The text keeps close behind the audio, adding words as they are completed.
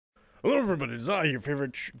Hello everybody, it's I, your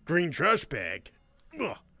favorite green trash bag.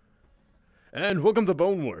 Ugh. And welcome to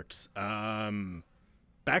Boneworks.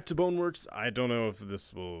 Back to Boneworks. I don't know if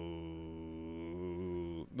this will...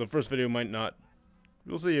 The first video might not...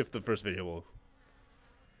 We'll see if the first video will...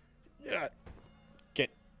 Yeah. Get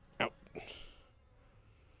out.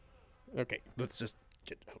 Okay, let's just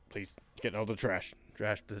get out, please. Get out the trash.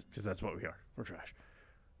 Trash, because that's what we are. We're trash.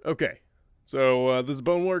 Okay, so this is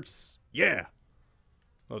Boneworks. Yeah.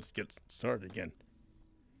 Let's get started again.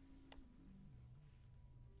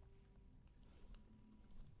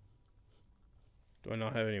 Do I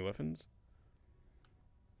not have any weapons?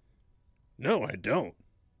 No, I don't.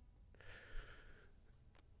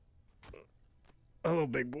 Hello,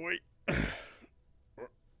 big boy.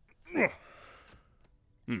 Hmm.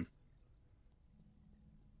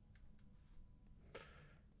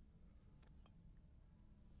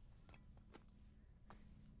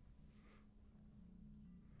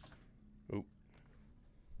 Oh.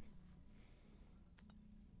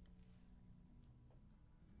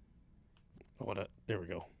 What a... There we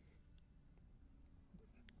go.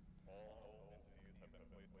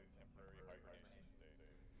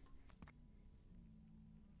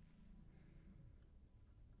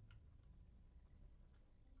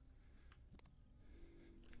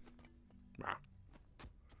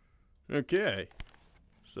 Okay,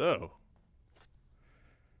 so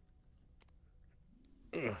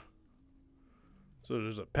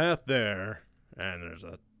there's a path there, and there's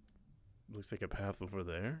a looks like a path over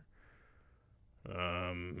there.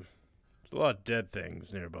 There's a lot of dead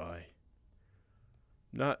things nearby.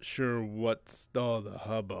 Not sure what all the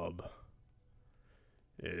hubbub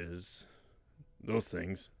is. Those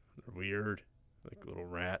things are weird, like little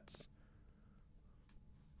rats.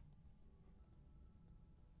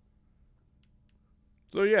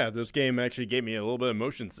 So yeah, this game actually gave me a little bit of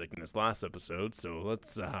motion sickness last episode, so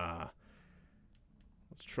let's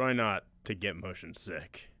try not to get motion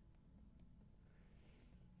sick.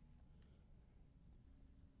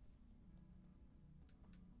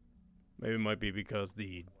 Maybe it might be because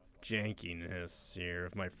the jankiness here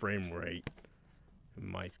of my frame rate. It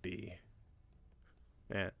might be.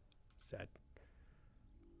 Sad.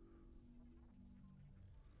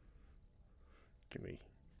 Give me.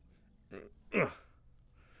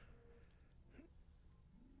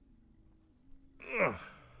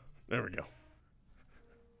 There we go.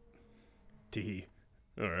 Tee.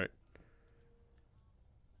 Alright.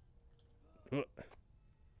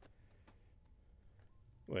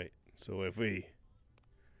 Wait, so if we...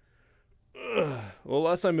 well,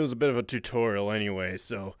 last time it was a bit of a tutorial anyway,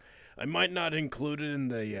 so I might not include it in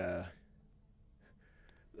the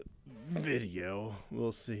video.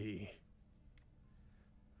 We'll see.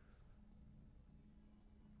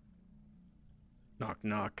 Knock,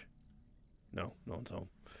 knock. No, no one's home.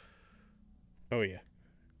 Oh yeah.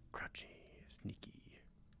 Crouchy, sneaky.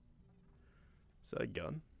 Is that a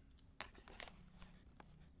gun?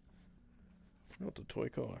 No, it's a toy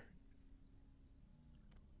car.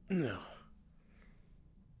 No.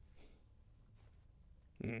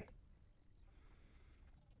 I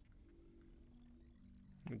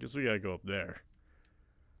guess we gotta go up there.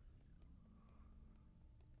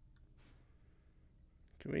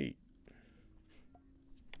 Can we...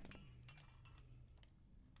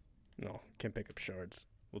 No, can't pick up shards.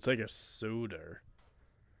 We'll take a soda.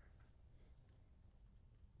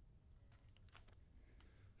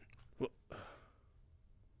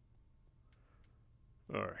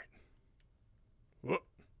 Alright. Whoop.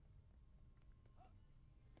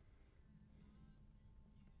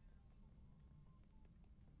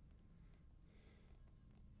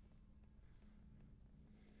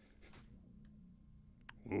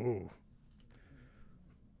 Ooh.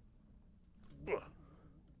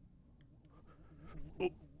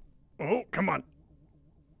 Oh, come on.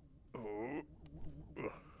 Oh.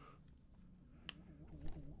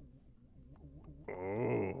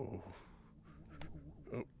 Oh.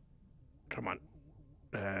 Oh. Come on.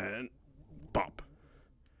 And bop.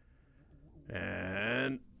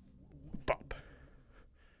 And bop.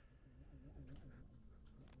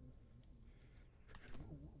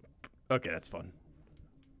 Okay, that's fun.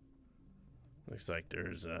 Looks like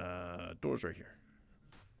there's doors right here.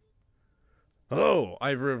 Hello,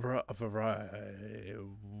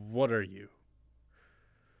 what are you?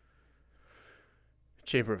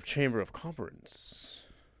 Chamber of Commerce.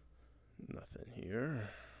 Nothing here.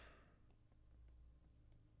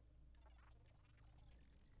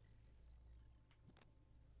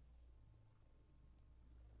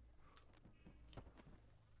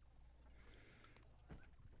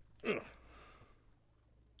 Ugh.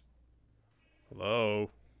 Hello.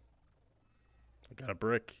 I got a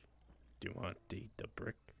brick. Do you want to eat the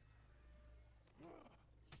brick?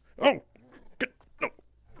 Oh! Get, no!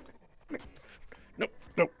 No,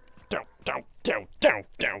 no! Down, down, down, down,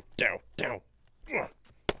 down, down, down! Ugh.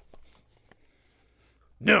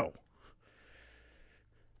 No!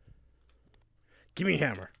 Give me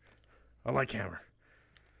hammer. I like hammer.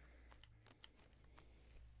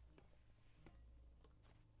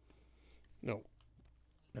 No.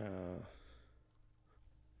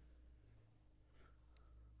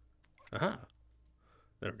 Aha.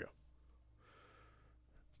 There we go.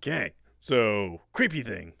 Okay. So, creepy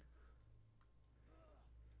thing.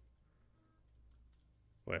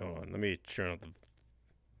 Wait, hold on. Let me turn up the...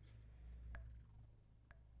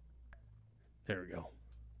 There we go.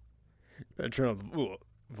 Turn up the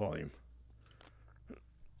volume.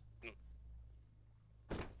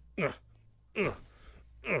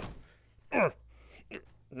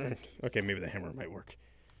 Okay, maybe the hammer might work.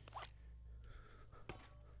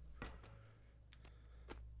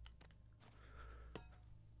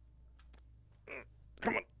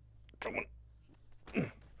 Come on. Come on.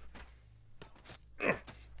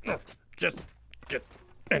 Just get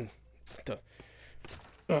in.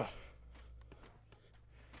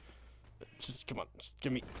 Just come on. Just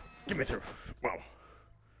give me through. Wow.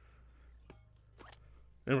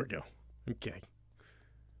 There we go. Okay.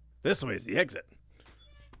 This way is the exit.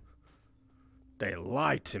 They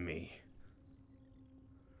lied to me.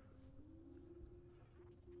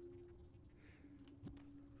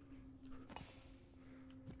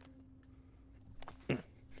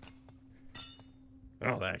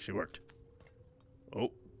 Oh, that actually worked.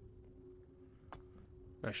 Oh.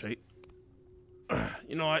 Actually,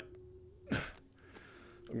 you know what?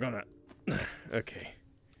 I'm gonna... Okay.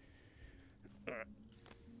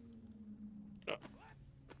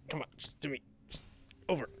 Come on, just do me... Just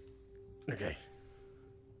over. Okay.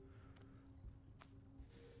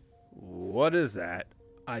 What is that?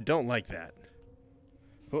 I don't like that.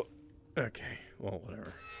 Oh, okay. Well,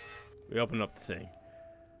 whatever. We open up the thing.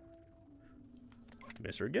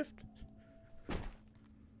 Miss her a gift?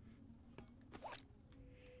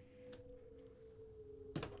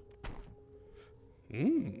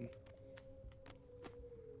 Mmm.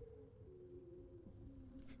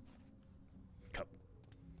 Cup.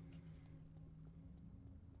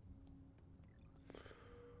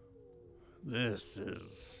 This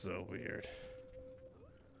is so weird.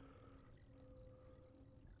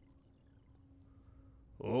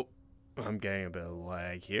 Oh, I'm getting a bit of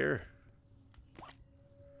lag here.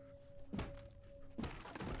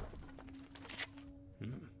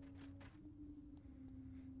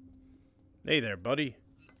 Hey there, buddy.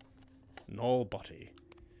 No buddy.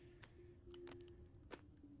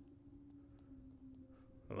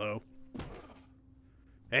 Hello?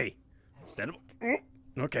 Hey, stand up.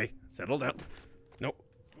 Okay, settle down. No.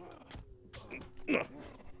 No.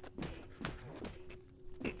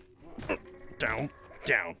 Down,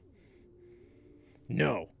 down.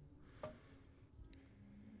 No.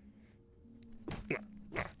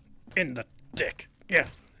 In the dick. Yeah.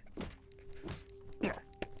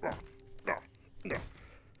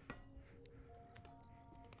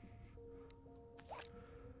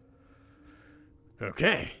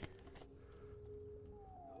 Okay.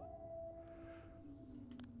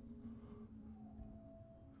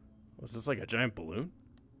 Was this like a giant balloon?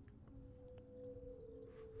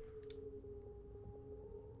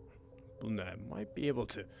 Balloon that I might be able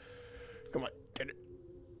to... Come on, get it.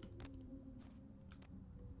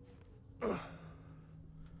 Ugh.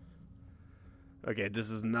 Okay,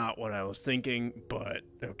 this is not what I was thinking, but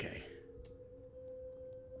okay.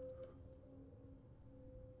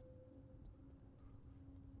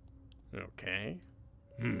 Okay.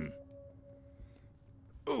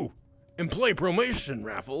 Ooh, employee promotion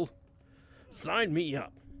raffle. Sign me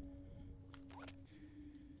up.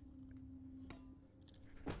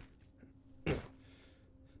 And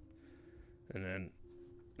then,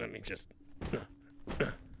 let me just...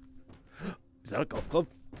 Is that a golf club?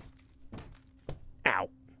 Ow.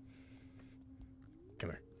 Come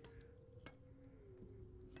here.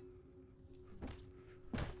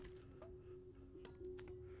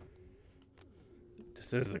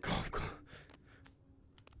 This is a golf club.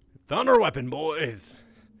 Found our weapon, boys.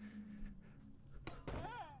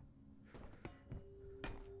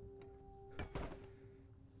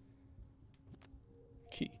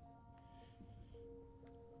 Key.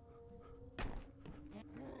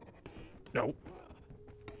 No.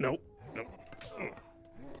 No. No. No.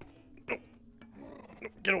 No.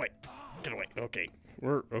 Get away. Get away. Okay.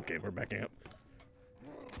 We're backing up.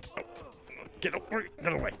 Oh. Get away.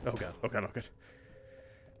 Get away. Oh god. Oh god. Oh god.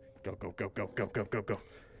 Go, go, go, go, go, go, go, go.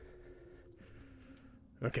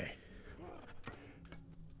 Okay.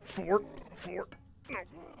 Four. No,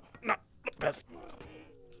 not the best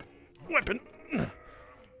weapon.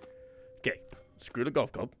 Okay, screw the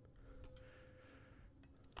golf club.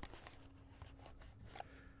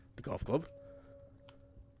 The golf club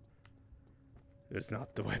is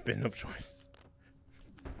not the weapon of choice.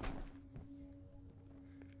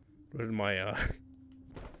 What did my,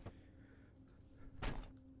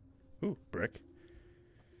 Ooh, brick.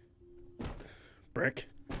 Brick.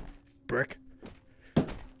 Brick.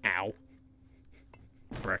 Ow.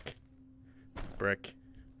 Brick. Brick.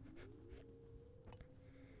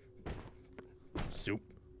 Soup.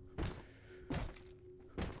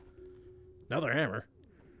 Another hammer.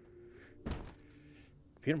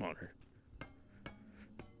 Peanut monitor.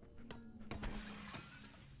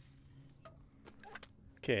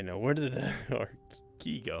 Okay, now where did our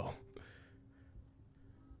key go?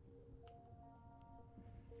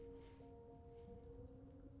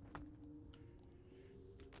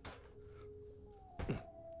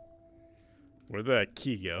 Where'd that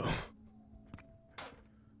key go?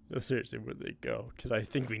 No, seriously, where'd they go? Because I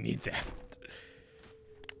think we need that.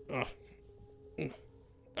 No.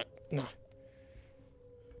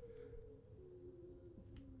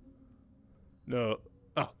 No.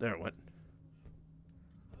 Oh, there it went.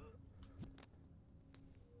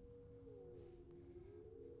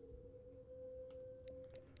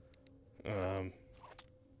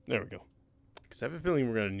 There we go. Because I have a feeling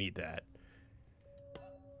we're going to need that.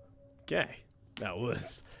 Okay. That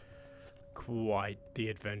was quite the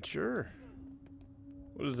adventure.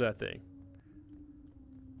 What is that thing?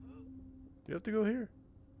 You have to go here.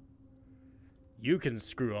 You can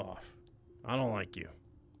screw off. I don't like you.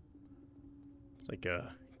 It's like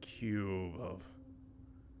a cube of...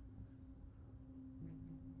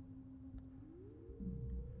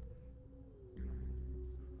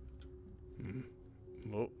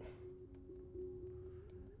 Whoa.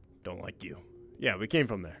 Don't like you. Yeah, we came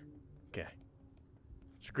from there. Okay.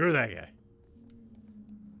 Screw that guy.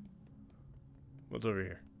 What's over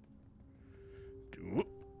here?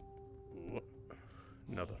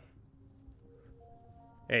 Nothing.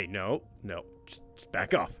 Hey, no. Just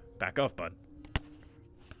back off. Back off, bud.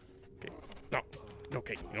 Okay. No.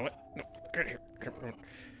 Okay, you know what? No. Get here. Come on.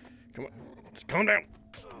 Just calm down.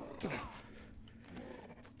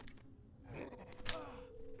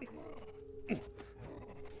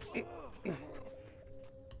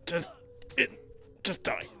 Just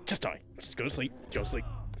die. Just go to sleep. Go to sleep.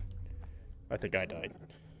 I think I died.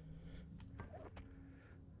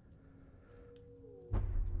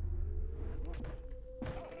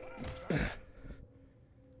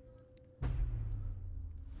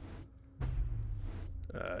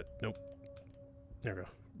 Nope. There we go.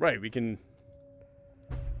 Right, we can...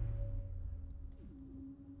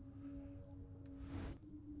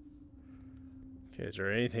 Okay, is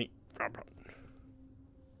there anything...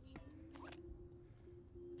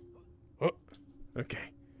 Oh,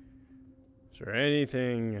 okay. Is there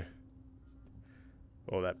anything...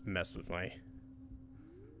 Oh, that messed with my...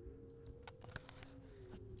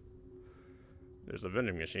 There's a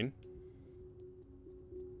vending machine.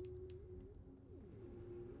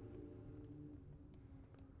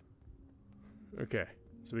 Okay,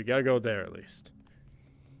 so we gotta go there at least.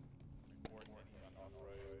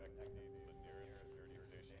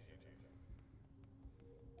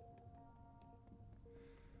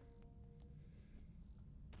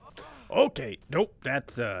 Okay, nope, that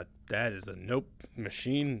is a nope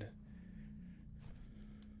machine.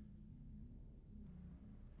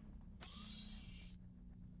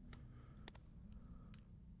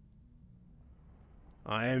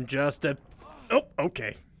 I am just a... Oh,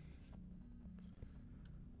 okay.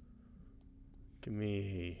 Give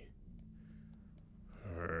me...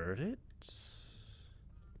 Heard it?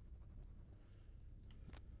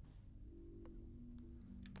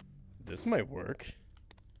 This might work.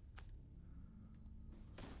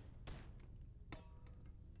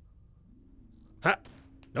 Ha!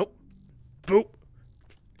 Nope. Boop.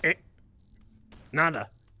 Eh. Nada.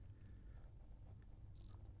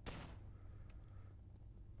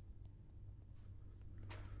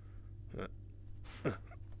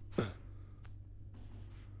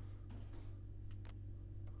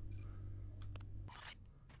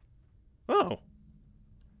 Oh.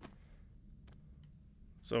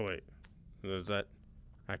 So wait. Does that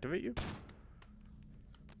activate you?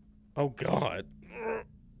 Oh God.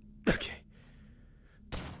 Okay.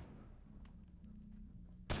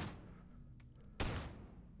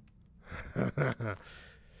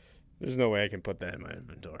 There's no way I can put that in my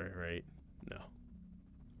inventory, right? No.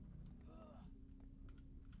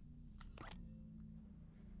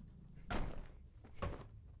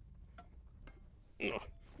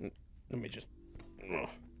 Let me just...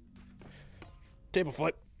 Table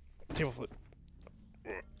flip. Table flip.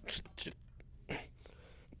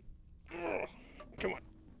 Come on.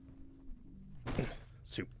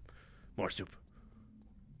 Soup. More soup.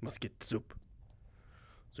 Must get soup.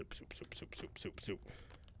 Soup, soup, soup, soup, soup, soup, soup.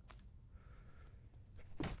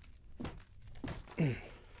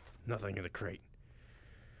 Nothing in the crate.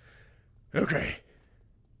 Okay.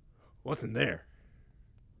 What's in there?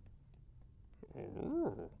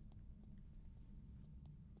 Ooh.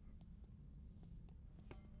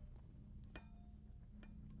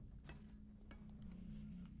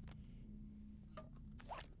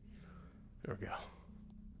 There we go.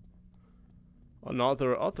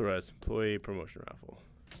 Unauthorized employee promotion raffle.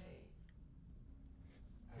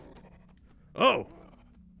 Oh!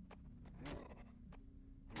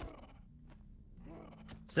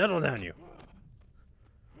 Settle down, you.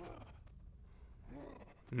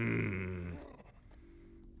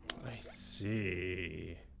 I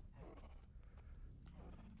see.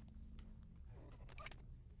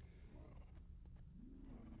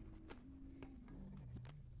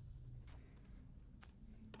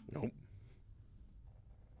 Nope.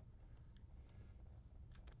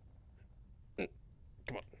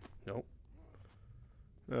 Come on. Nope.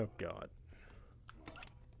 Oh, God.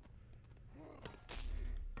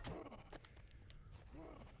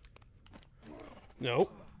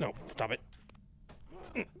 Nope. No. Stop it.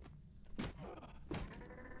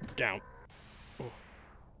 Down. Oh.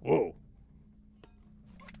 Whoa.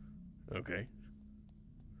 Okay.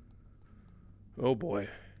 Oh, boy.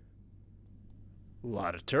 A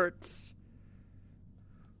lot of turrets.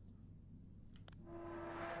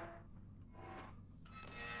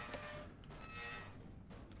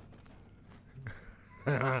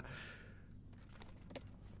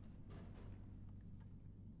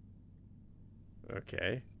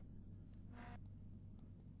 Okay.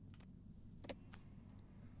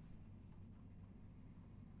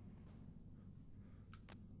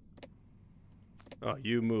 Oh,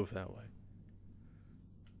 you move that way.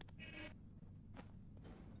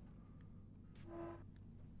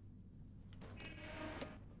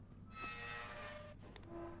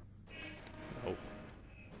 Nope.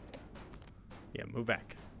 Yeah, move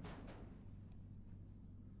back.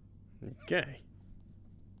 Okay.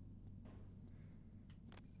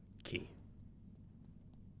 Key.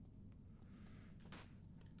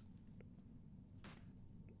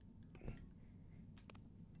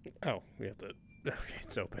 Oh, we have to... Okay,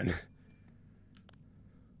 it's open.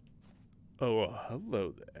 Oh,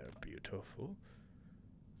 hello there, beautiful.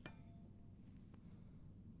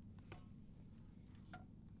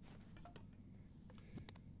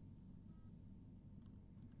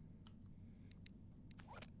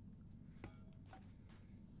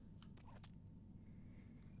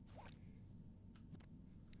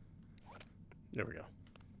 There we go.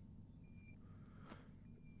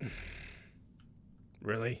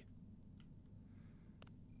 Really?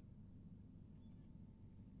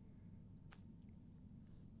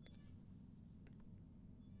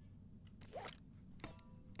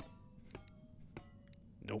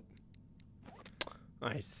 Nope.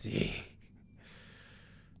 I see.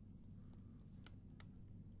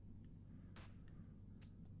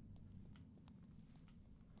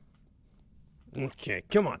 Okay,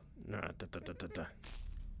 come on.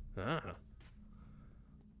 Ah.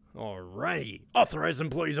 Alrighty. Authorized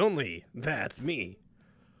employees only. That's me.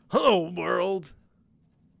 Hello, world.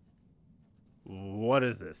 What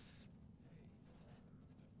is this?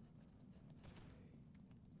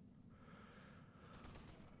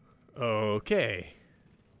 Okay.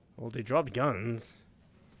 Well, they dropped guns.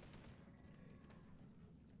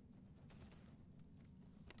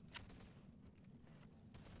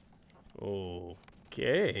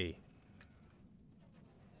 Okay.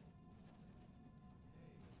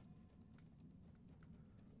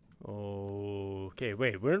 Okay,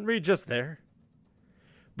 wait, weren't we just there?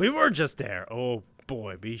 We were just there. Oh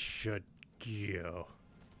boy, we should go.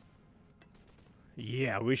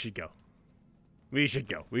 Yeah, we should go. We should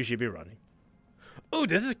go. We should be running. Oh,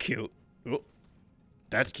 this is cute. Oh,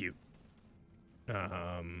 that's cute. Is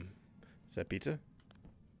that pizza?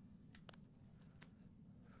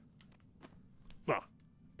 Ah,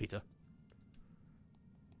 pizza.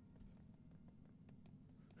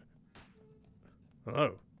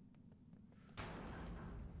 Hello.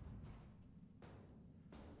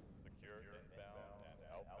 Secure inbound and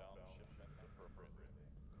outbound shipments appropriately.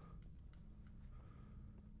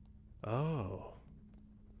 Oh.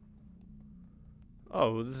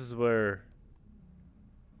 Oh, this is where...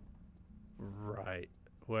 Right.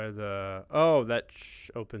 Where the... Oh, that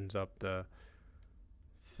opens up the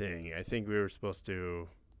thing. I think we were supposed to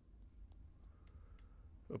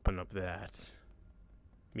open up that.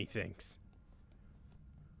 Methinks.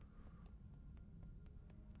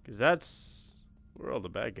 Because that's where all the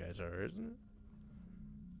bad guys are, isn't it?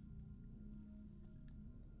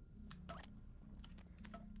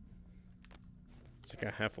 It's like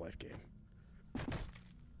a Half-Life game.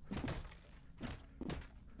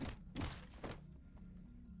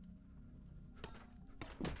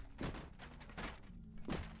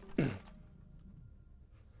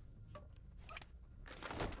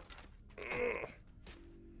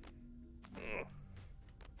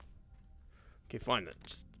 Okay, fine then.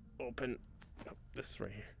 Just open up this right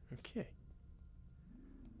here. Okay.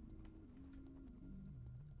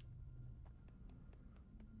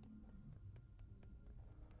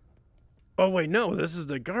 Oh, wait, no. This is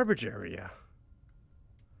the garbage area.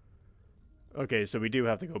 Okay, so we do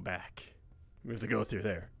have to go back. We have to go through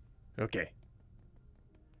there. Okay.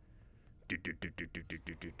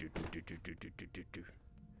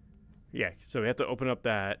 Yeah, so we have to open up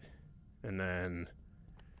that, and then...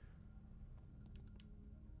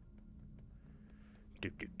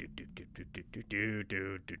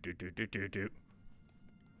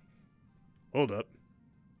 Hold up.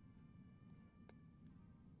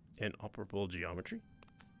 Inoperable geometry?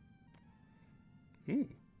 What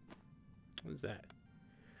is that?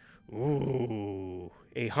 Ooh,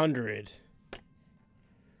 800.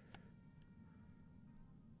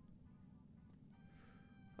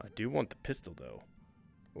 I do want the pistol, though.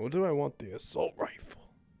 Or do I want the assault rifle?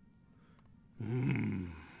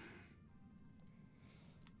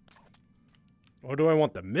 Or do I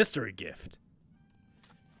want the mystery gift?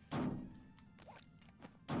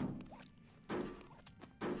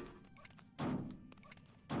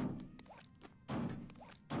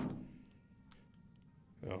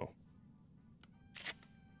 Oh.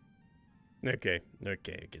 Okay, I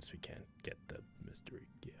guess we can't get the mystery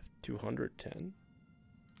gift. 210?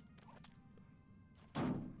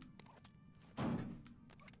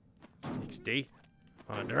 60,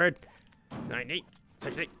 100, 90,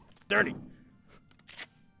 60, 30.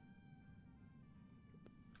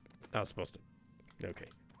 I was supposed to. Okay.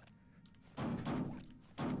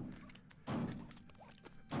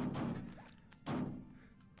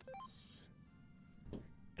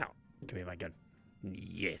 Ow. Give me my gun.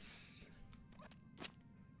 Yes.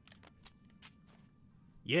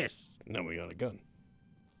 Yes. Now we got a gun.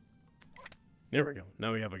 There we go.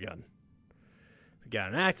 Now we have a gun. We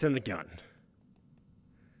got an axe and a gun.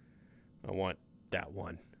 I want that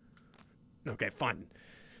one. Okay, fine.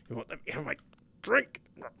 You won't let me have my drink.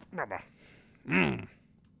 Mmm.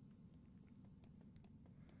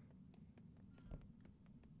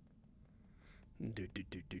 Do.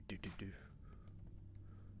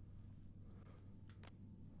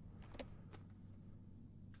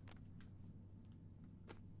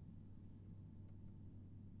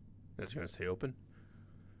 That's gonna stay open.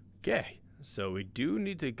 Okay, so we do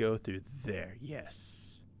need to go through there.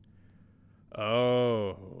 Yes.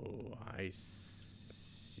 Oh, I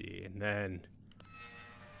see. And then.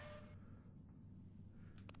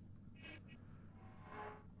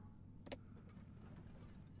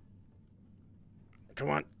 Come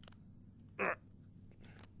on.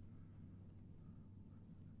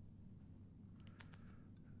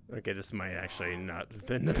 Okay, this might actually not have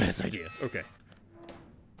been the best idea. Okay.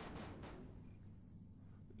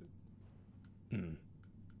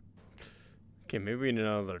 Okay, maybe we need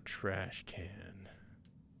another trash can.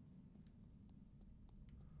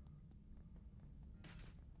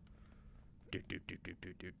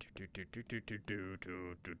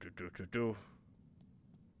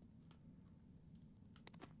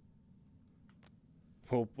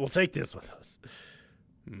 We'll take this with us.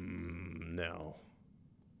 No.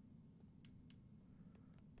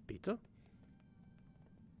 Pizza?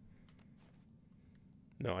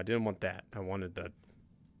 No, I didn't want that. I wanted the...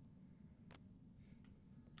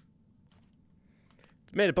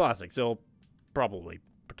 It's made of plastic, so it'll probably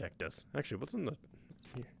protect us. Actually, what's in the...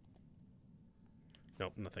 Here?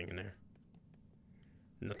 Nope, nothing in there.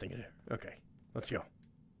 Nothing in there. Okay, let's go.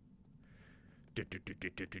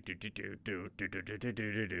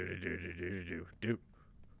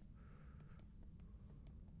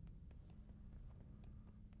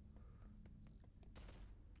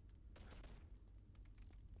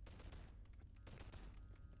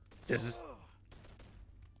 This is...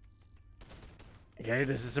 Okay,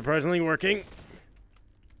 this is surprisingly working.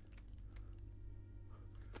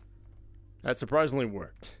 That surprisingly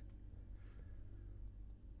worked.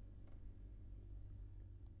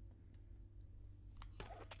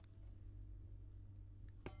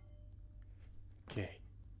 Okay.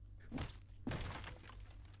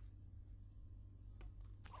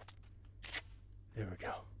 There we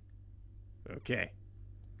go. Okay.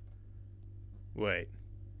 Wait.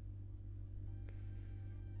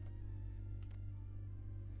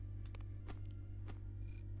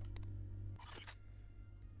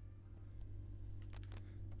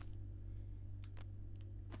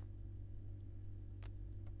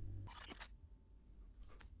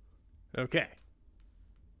 Okay.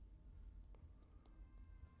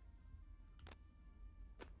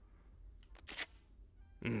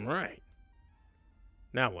 Right.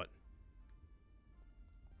 Now what?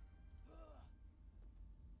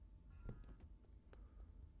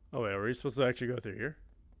 Oh wait, are we supposed to actually go through here?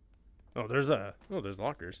 Oh, there's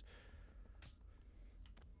lockers.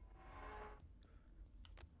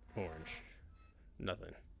 Orange.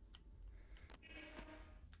 Nothing.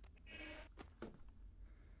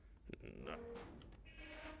 No.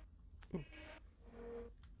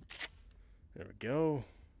 There we go.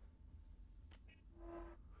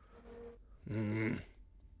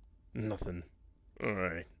 Nothing.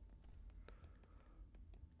 Alright.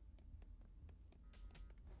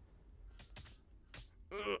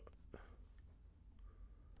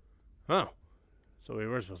 Oh. So we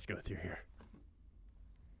were supposed to go through here.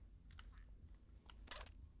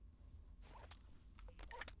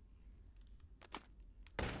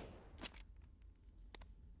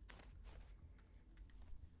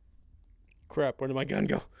 Crap, where did my gun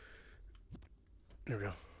go? There we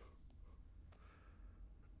go.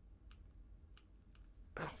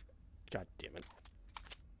 Oh, god damn it.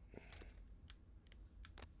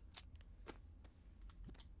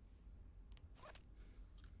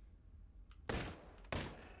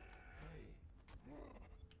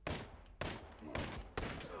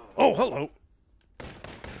 Oh, hello.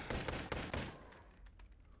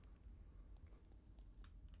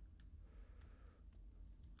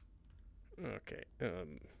 Okay,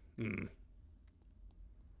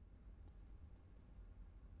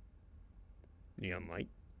 neon light.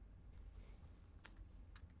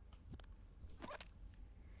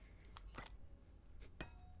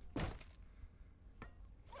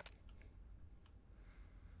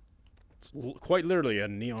 It's quite literally a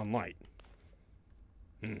neon light.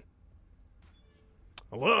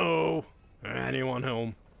 Hello? Anyone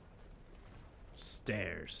home?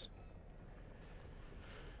 Stairs.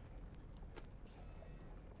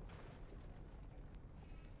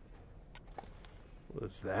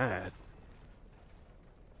 What's that?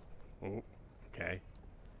 Oh, okay.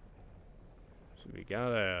 So we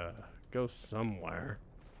gotta go somewhere.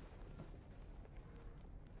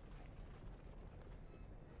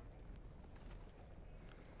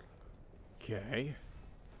 Okay.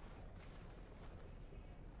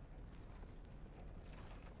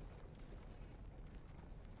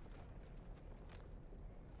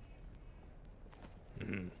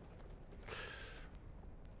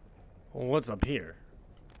 Well, what's up here?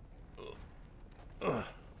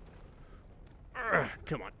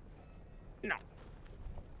 Come on. No.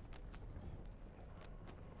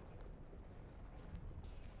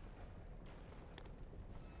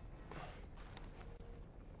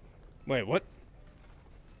 Wait, what?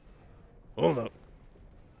 Hold up.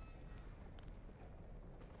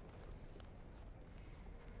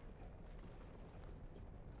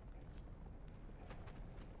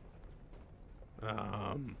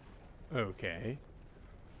 Okay.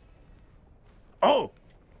 Oh!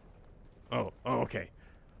 Oh, okay.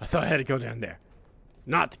 I thought I had to go down there.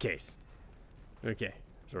 Not the case. Okay,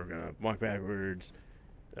 so we're gonna walk backwards.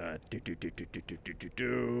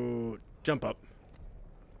 Jump up.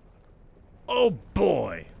 Oh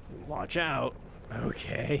boy! Watch out.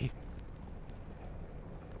 Okay.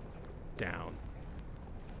 Down.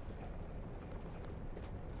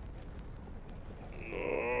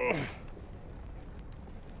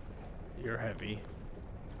 You're heavy.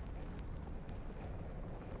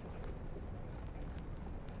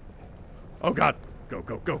 Oh god! Go,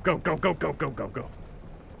 go, go, go, go, go, go, go, go, go.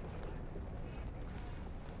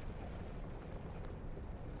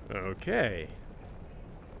 Okay.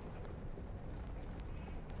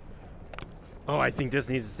 Oh, I think this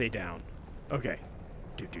needs to stay down. Okay.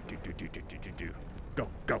 Do. Go,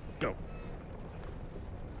 go, go.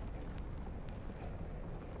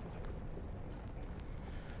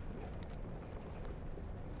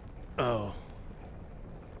 Oh.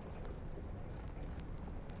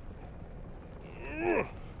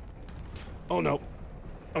 Oh no.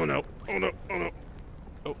 Oh no. Oh no. Oh no.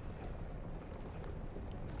 Oh.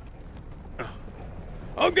 Oh.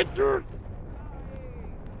 I'll get through it.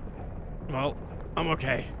 Well, I'm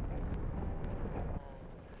okay.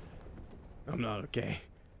 I'm not okay.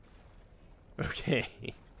 Okay.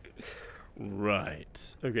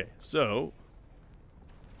 Right. Okay, so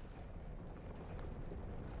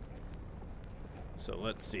So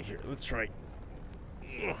let's see here. Let's try.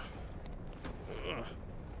 Ugh. Ugh.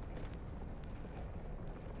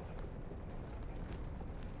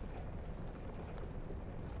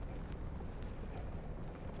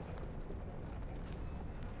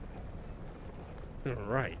 All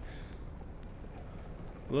right.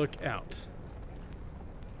 Look out.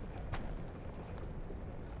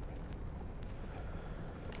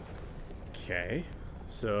 Okay.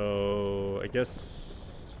 So I guess.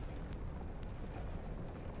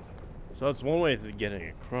 So that's one way of getting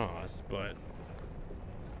across, but.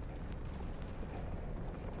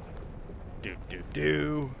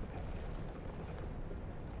 Do.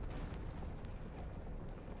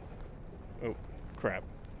 Oh, crap.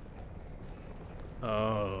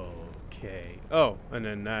 Okay. Oh, and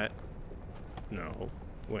then that. No.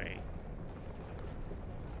 Wait.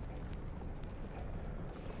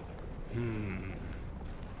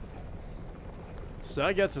 So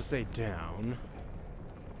I get to stay down.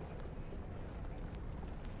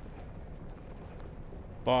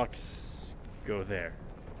 Box. Go there.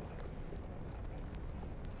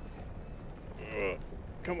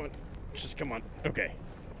 Come on. Just come on. Okay.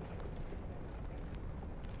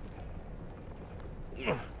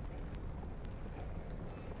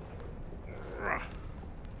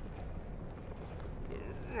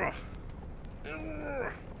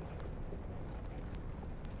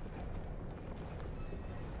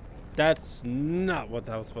 That's not what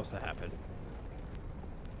that was supposed to happen.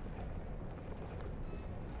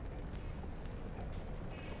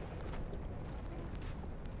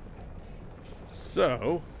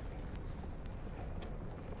 So,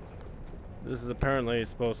 this is apparently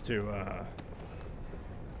supposed to,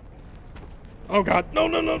 oh god, no.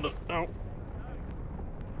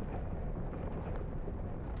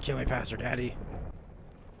 Kill me faster, daddy.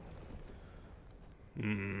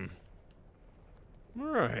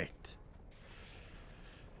 Right.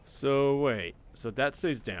 So, wait. So that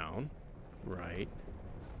stays down, right?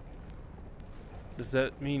 Does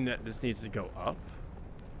that mean that this needs to go up?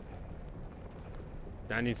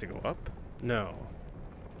 That needs to go up? No.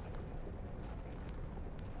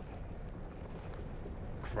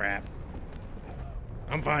 Crap.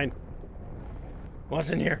 I'm fine. What's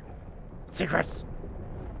in here? Secrets!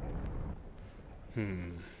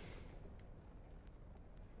 There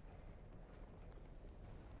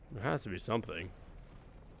has to be something.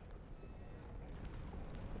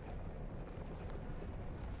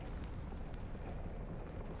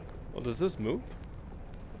 Well, does this move?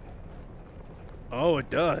 Oh, it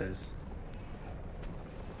does.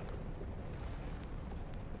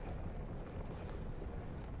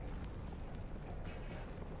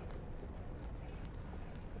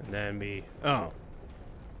 And then me. Oh.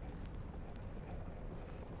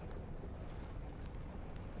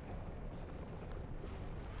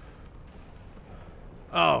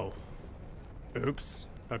 Oh. Oops.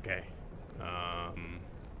 Okay.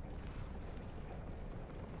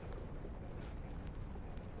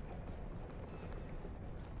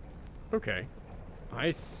 Okay.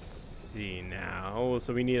 I see now.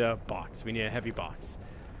 So we need a box. We need a heavy box.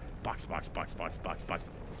 Box.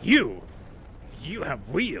 You have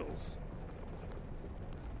wheels.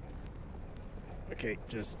 Okay,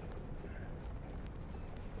 just.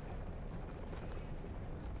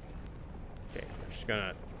 Okay, we're just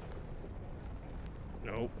gonna.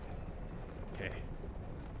 Nope. Okay.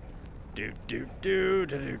 Do.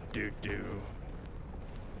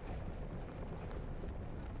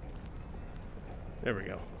 There we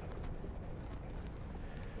go.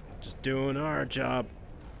 Just doing our job.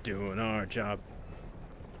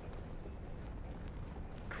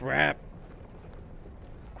 Crap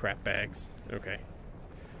bags. Okay.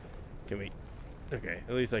 Can we... Okay,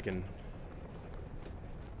 at least I can...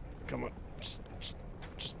 Come on. Just...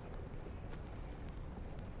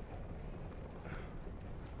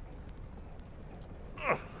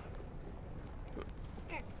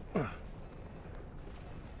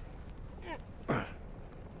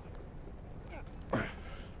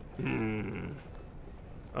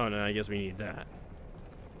 Oh, no, I guess we need that.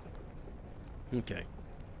 Okay.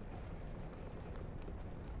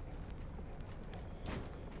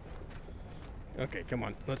 Okay, come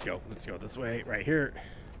on. Let's go this way, right here.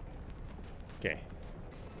 Okay.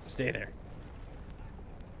 Stay there.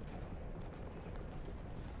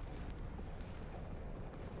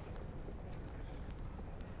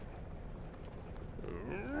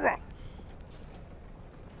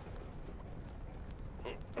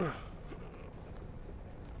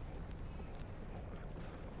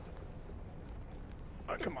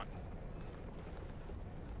 Oh, come on.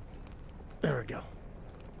 There we go.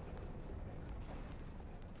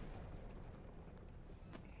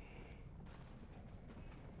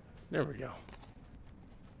 There we go.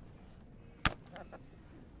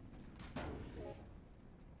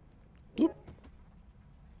 Bloop.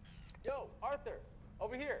 Yo, Arthur,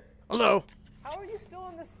 over here. Hello. How are you still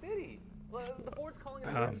in the city? Well, the board's calling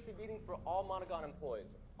an emergency meeting for all Monogon employees.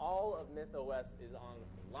 All of MythOS is on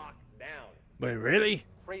lockdown. Wait, really?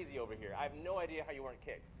 Crazy over here. I have no idea how you weren't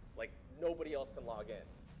kicked. Like, nobody else can log in.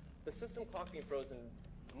 The system clock being frozen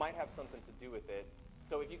might have something to do with it.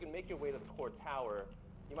 So if you can make your way to the core tower,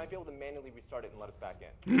 you might be able to manually restart it and let us back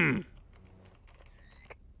in.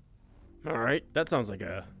 Alright, that sounds like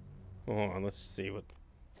a... Hold on, let's see what...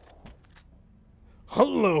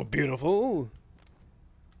 Hello, beautiful!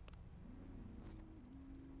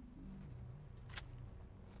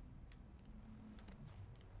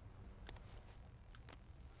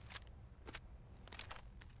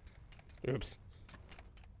 Oops.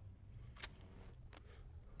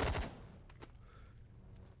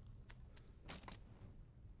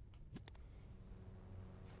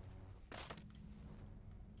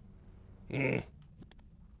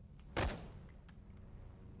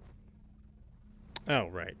 Oh,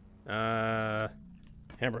 right.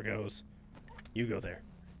 Hammer goes. You go there.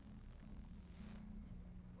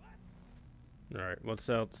 Alright, what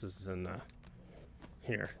else is in,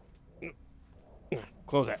 here?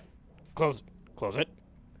 Close it. Close it.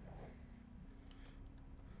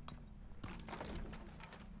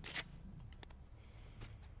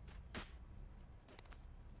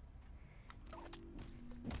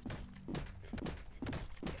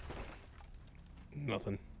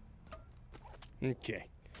 Nothing. Okay.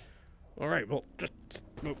 Alright, well, just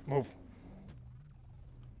move.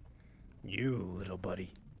 You, little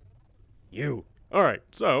buddy. You. Alright,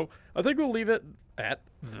 so, I think we'll leave it at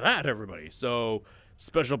that, everybody. So,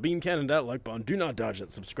 special beam cannon, that like button, do not dodge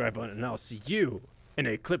that subscribe button, and I'll see you in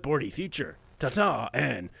a clipboardy future. Ta-ta,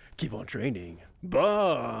 and keep on training.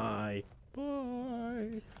 Bye!